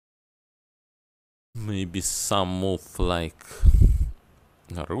Maybe some move like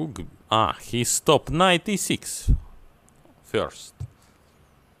rook. Ah, he stopped knight e6 first.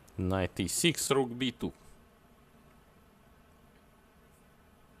 Knight e6, rook b2.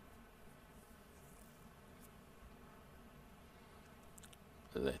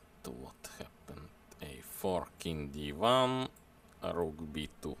 What happened? A4, king d1, rook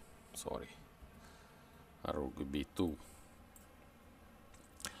b2. Sorry, rook b2.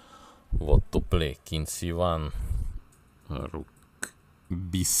 What to play? King c1, rook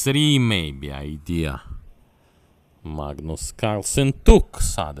b3, maybe idea. Magnus Carlsen took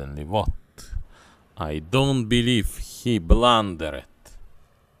suddenly. What? I don't believe he blundered.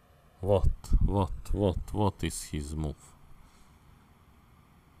 What is his move?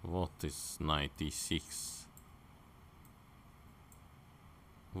 What is knight e6?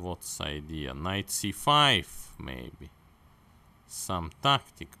 What's idea? Knight c5 maybe. Some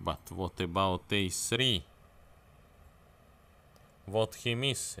tactic, but what about a3? What he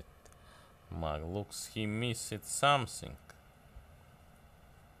missed? Looks he missed something.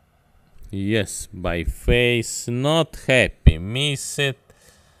 Yes, by face not happy, miss it.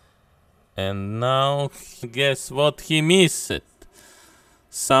 And now guess what he missed?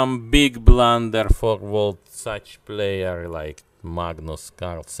 Some big blunder for such player like Magnus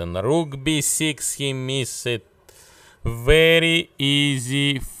Carlsen. Rook b6 he missed. Very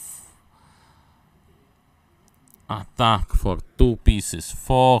easy attack for two pieces.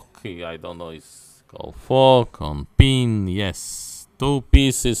 Fork, I don't know, it's called fork on pin. Yes, two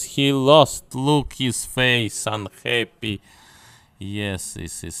pieces he lost. Look his face, unhappy. Yes,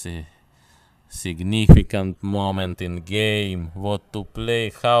 this is a significant moment in game. What to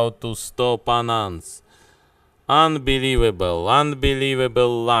play, how to stop Anand. Unbelievable,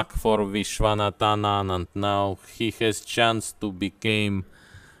 unbelievable luck for Vishwanathan Anand. Now he has chance to become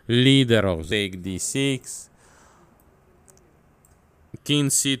leader of take d6. King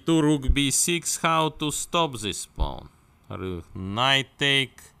c2, rook b6. How to stop this pawn? Knight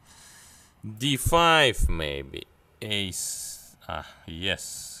take d5 maybe. Ace. Ah,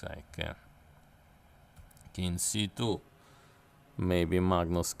 yes, I can. King c2. Maybe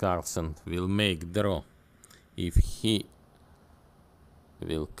Magnus Carlsen will make draw. If he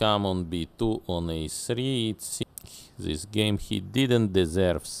will come on b2 on a3, it's this game he didn't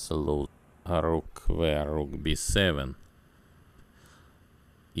deserve to lose. Rook where? Rook b7.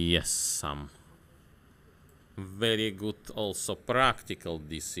 Yes, some very good also practical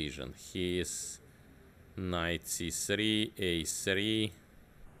decision. He is knight c3, a3,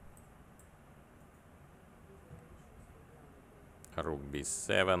 rook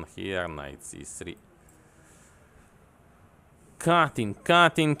b7 here, knight c3.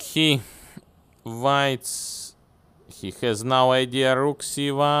 Cutting he whites. He has now idea rook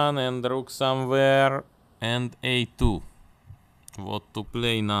c1 and rook somewhere and a2. What to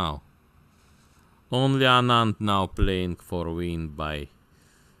play now? Only Anand now playing for win by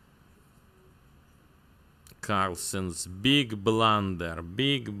Carlsen's big blunder,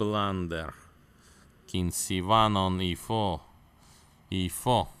 big blunder. King c1 on e4.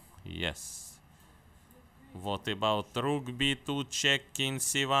 e4, yes. What about rook b2, check king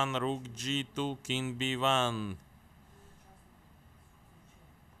c1, rook g2, king b1.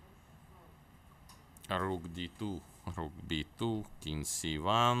 Rook d2, rook b2, king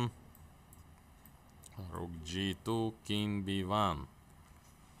c1, rook g2, king b1.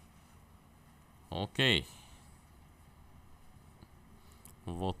 Okay.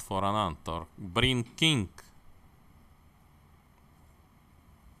 What for Anand? Or bring king.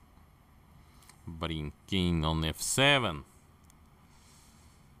 Bring king on f7.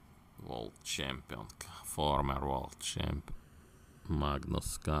 World champion, former world champion.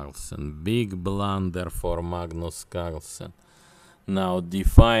 Magnus Carlsen. Big blunder for Magnus Carlsen. Now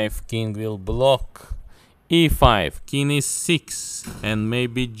d5, king will block. e5, king is 6, and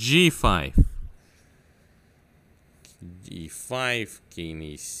maybe g5. e5, king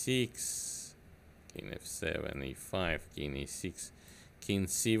e6, king f7, e5, king e6, king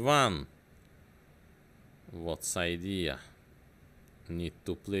c1. What's idea? Need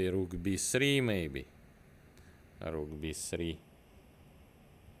to play rook b3 maybe. Rook b3.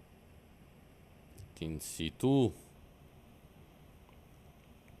 King c2.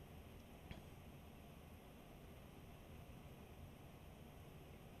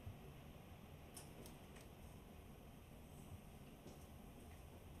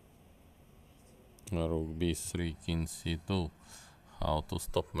 Rook b3, king c2. How to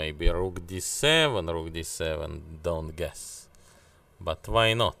stop? Maybe rook d7, rook d7, don't guess. But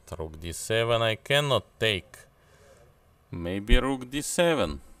why not? Rook d7 I cannot take. Maybe rook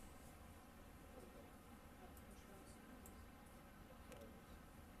d7.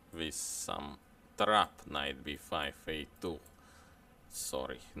 with some trap. Knight b5, a2.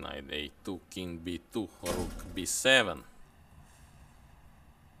 Sorry, knight a2, king b2, rook b7.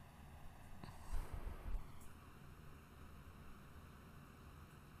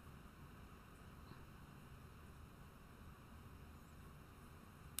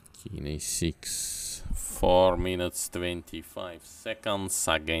 King a6, 4 minutes 25 seconds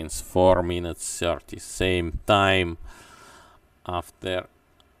against 4 minutes 30. Same time after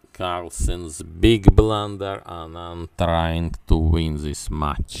Carlsen's big blunder, Anand trying to win this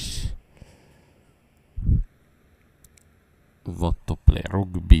match. What to play? Rook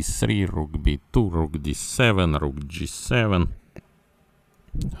b3, rook b2, rook d7, rook g7,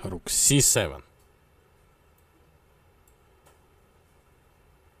 rook c7.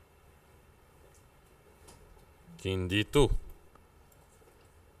 King d2.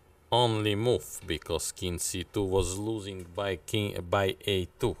 Only move because king c2 was losing by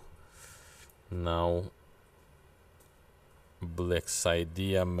a2. Now white's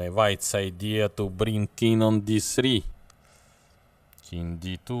idea to bring king on d3. King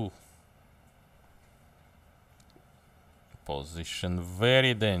d2. Position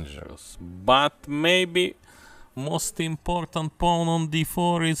very dangerous, but maybe most important pawn on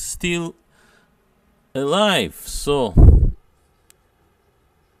d4 is still alive, so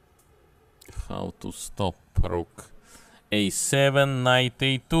how to stop? Rook a7, knight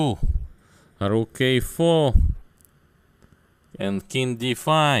a2, rook a4, and king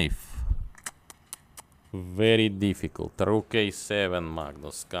d5. Very difficult. Rook a7,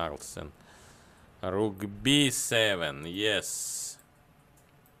 Magnus Carlsen. Rook b7, yes.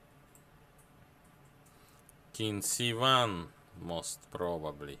 King c1, most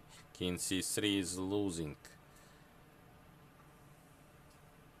probably. King c3 is losing.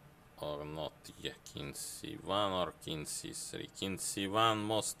 Or not, yeah, king c1 or king c3. King c1,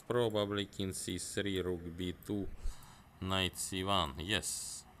 most probably king c3, rook b2, knight c1,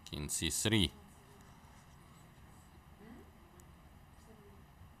 yes, king c3.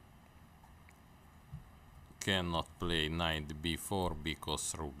 Cannot play knight b4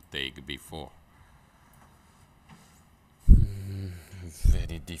 because rook take b4.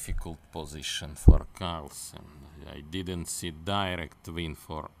 Very difficult position for Carlsen. I didn't see direct win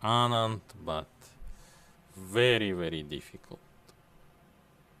for Anand, but very, very difficult.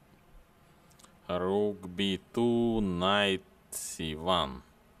 Rook b2, knight c1.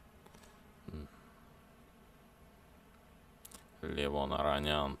 Levon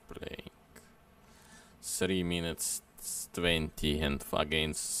Aranyan playing. 3 minutes 20 and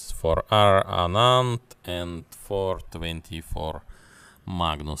against for Anand and 4:20 for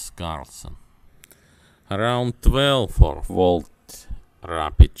Magnus Carlsen. Round 12 for World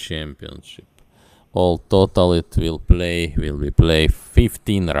Rapid Championship. All total it will be play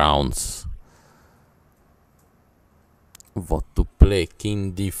 15 rounds. What to play?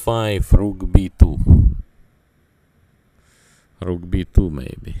 King d5, rook b2. Rook b2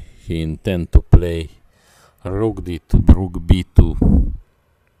 maybe. He intend to play rook d2, rook b2.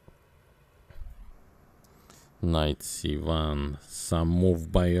 Knight c1, some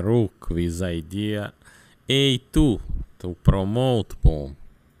move by rook with idea a2 to promote pawn.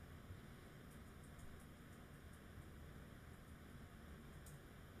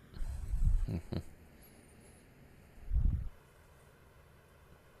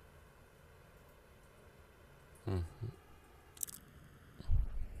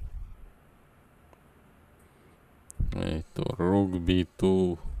 Rook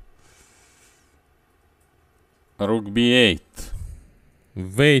b2, rook b8,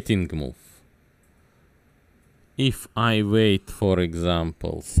 waiting move. If I wait, for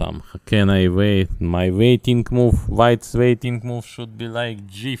example, can I wait? My waiting move, white's waiting move should be like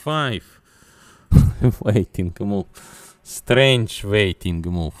g5. Waiting move, strange waiting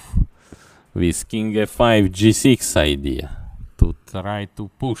move with king f5, g6 idea to try to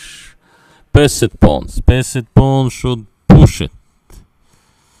push. Passed pawn should push it.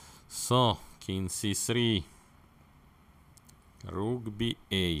 So, king c3, rook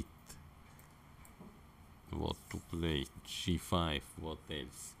b8. What to play? g5, what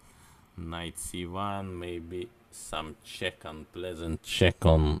else? Knight c1, maybe some check, unpleasant check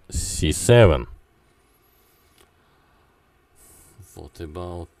on c7. What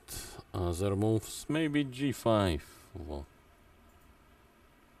about other moves? Maybe g5. What?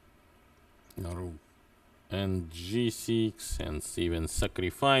 And g6, and even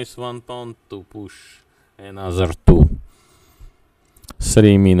sacrifice one pawn to push another two.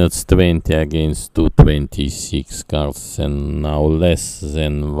 3 minutes 20 against 2:26. Carlsen now less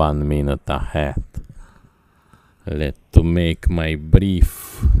than 1 minute ahead. Let to make my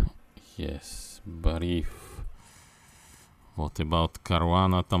brief Yes, brief. What about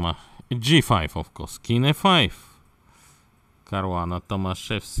Caruana G5, of course. King F5. Caruana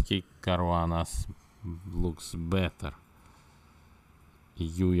Tomaszewski. Caruana looks better.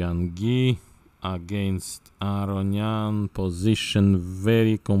 Yuyangi against Aronian. Position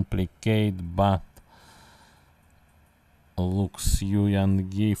very complicated, but looks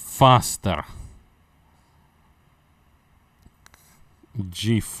Yuyangi faster.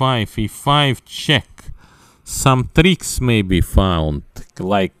 G5, E5, check. Some tricks may be found,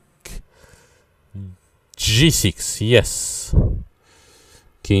 like G6, yes.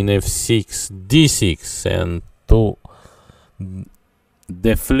 King F6, D6, and to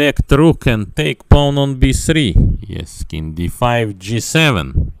deflect rook and take pawn on B3. Yes, King D5,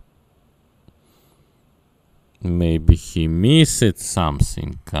 G7. Maybe he missed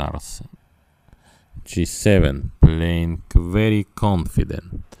something, Carlsen. G7, playing very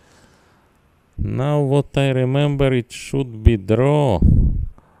confident. Now what I remember, it should be draw.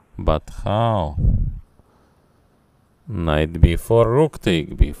 But how? Knight b4, rook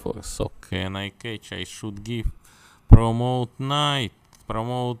take b4. So can I catch? I should give promote knight,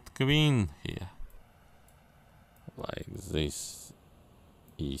 promote queen here. Like this.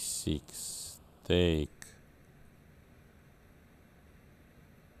 E6, take.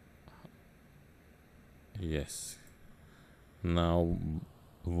 Yes. Now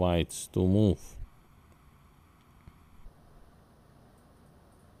whites to move.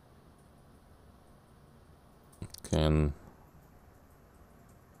 Can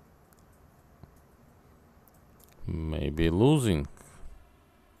maybe losing.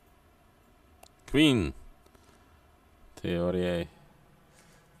 Queen. Theory.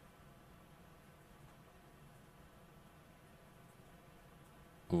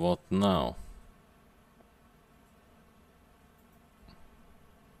 What now?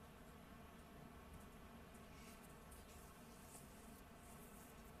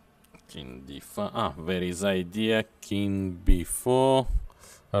 King d5. Where is idea? King b4,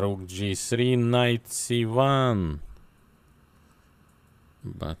 rook g3, knight c1.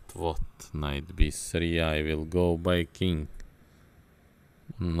 But what? Knight b3. I will go by king.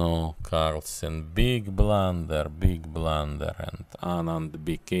 No, Carlsen. Big blunder, and Anand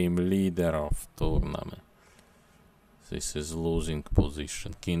became leader of tournament. This is losing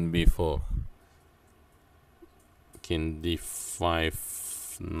position. King b4. King d5.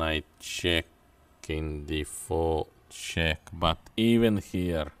 Knight check, king d4 check, but even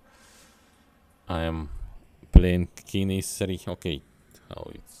here I am playing king e3. Okay,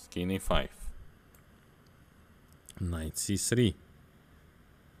 how it's king e5, knight c3,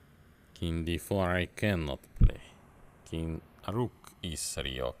 king d4 I cannot play, king rook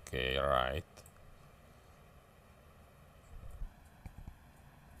e3. Okay, right.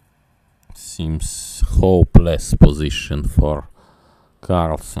 Seems hopeless position for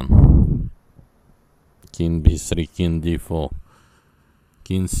Carlsen. King b3, king d4,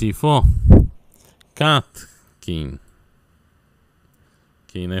 king c4, cut, king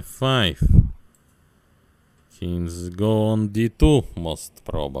f5, kings go on d2 most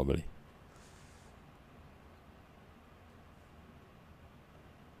probably.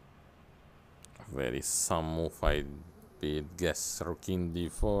 There is some move I did guess. Rook king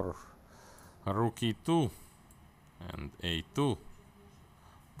d4, rook e2 and a2.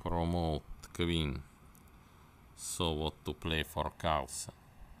 Promote queen. So what to play for Carlsen?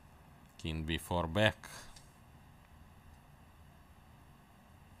 King b4 back.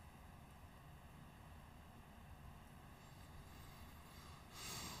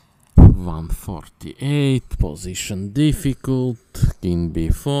 (148) position difficult. King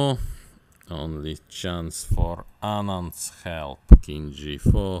b4. Only chance for Anand's help. King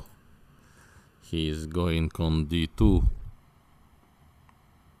g4. He is going on d2.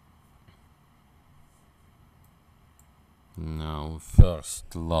 Now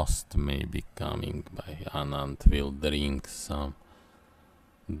first lost maybe coming by Anand will drink some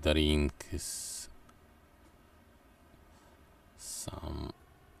drinks, some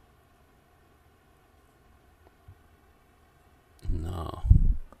no.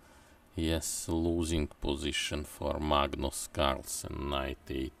 Yes, losing position for Magnus Carlsen. Knight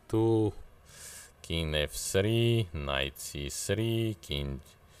a2, king f3, knight c3, king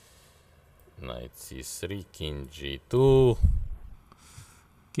knight c3, king g2.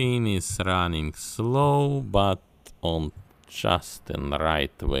 King is running slow, but on just and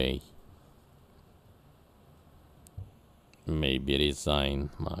right way. Maybe resign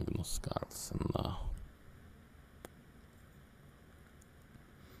Magnus Carlsen now.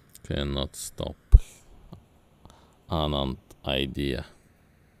 Cannot stop Anand idea.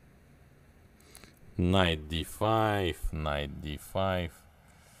 Knight d5, knight d5.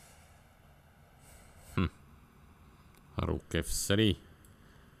 Rook f3,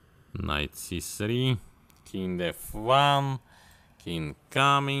 knight c3, king f1, king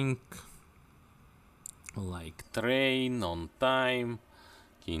coming, like train on time,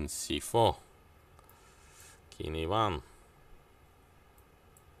 king c4, king e1.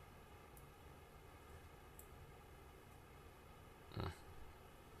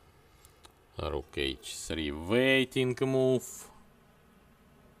 Rook h3, waiting move.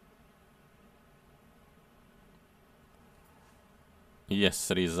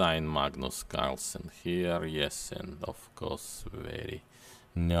 Yes, resign Magnus Carlsen here, yes, and of course very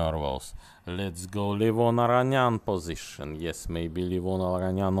nervous. Let's go Levon Aranyan position. Yes, maybe Levon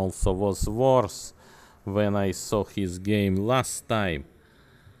Aranyan also was worse when I saw his game last time.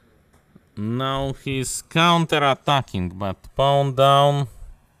 Now he's counter-attacking, but pawn down.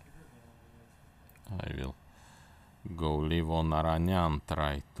 I will go Levon Aranyan,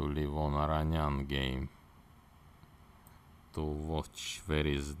 try to Levon Aranyan game. To watch where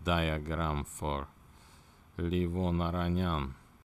is diagram for Levon Aranyan.